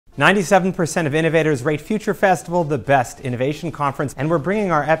97% of innovators rate Future Festival the best innovation conference, and we're bringing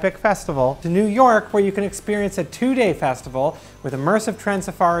our epic festival to New York, where you can experience a 2-day festival with immersive trend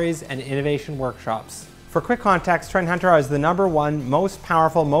safaris and innovation workshops. For quick context, Trend Hunter is the #1 most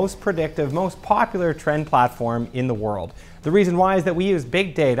powerful, most predictive, most popular trend platform in the world. The reason why is that we use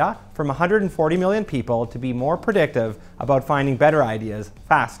big data from 140 million people to be more predictive about finding better ideas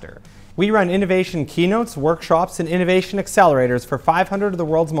faster. We run innovation keynotes, workshops, and innovation accelerators for 500 of the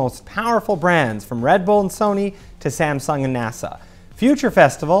world's most powerful brands, from Red Bull and Sony to Samsung and NASA. Future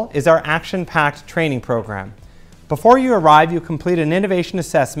Festival is our action-packed training program. Before you arrive, you complete an innovation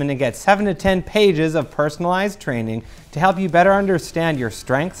assessment and get 7 to 10 pages of personalized training to help you better understand your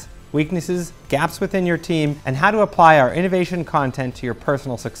strengths, weaknesses, gaps within your team, and how to apply our innovation content to your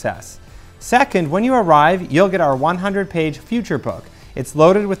personal success. Second, when you arrive, you'll get our 100-page Future Book. It's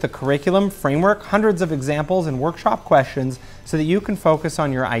loaded with the curriculum, framework, hundreds of examples, and workshop questions so that you can focus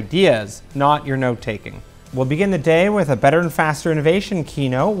on your ideas, not your note-taking. We'll begin the day with a Better and Faster Innovation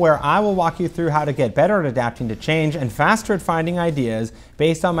keynote, where I will walk you through how to get better at adapting to change and faster at finding ideas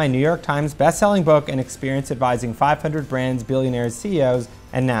based on my New York Times best-selling book and experience advising 500 brands, billionaires, CEOs,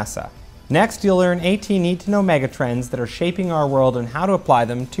 and NASA. Next, you'll learn 18 need-to-know megatrends that are shaping our world and how to apply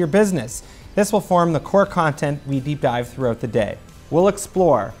them to your business. This will form the core content we deep dive throughout the day. We'll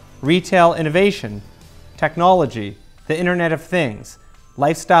explore retail innovation, technology, the Internet of Things,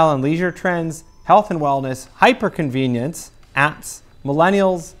 lifestyle and leisure trends, health and wellness, hyperconvenience, apps,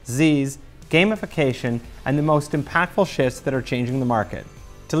 millennials, Zs, gamification, and the most impactful shifts that are changing the market.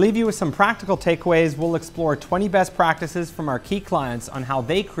 To leave you with some practical takeaways, we'll explore 20 best practices from our key clients on how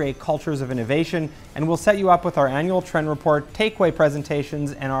they create cultures of innovation, and we'll set you up with our annual trend report, takeaway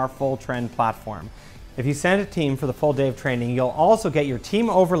presentations, and our full trend platform. If you send a team for the full day of training, you'll also get your team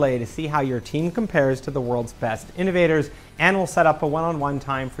overlay to see how your team compares to the world's best innovators, and we'll set up a one-on-one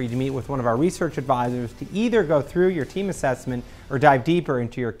time for you to meet with one of our research advisors to either go through your team assessment or dive deeper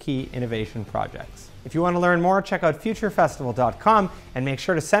into your key innovation projects. If you want to learn more, check out futurefestival.com and make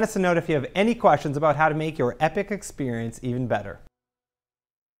sure to send us a note if you have any questions about how to make your epic experience even better.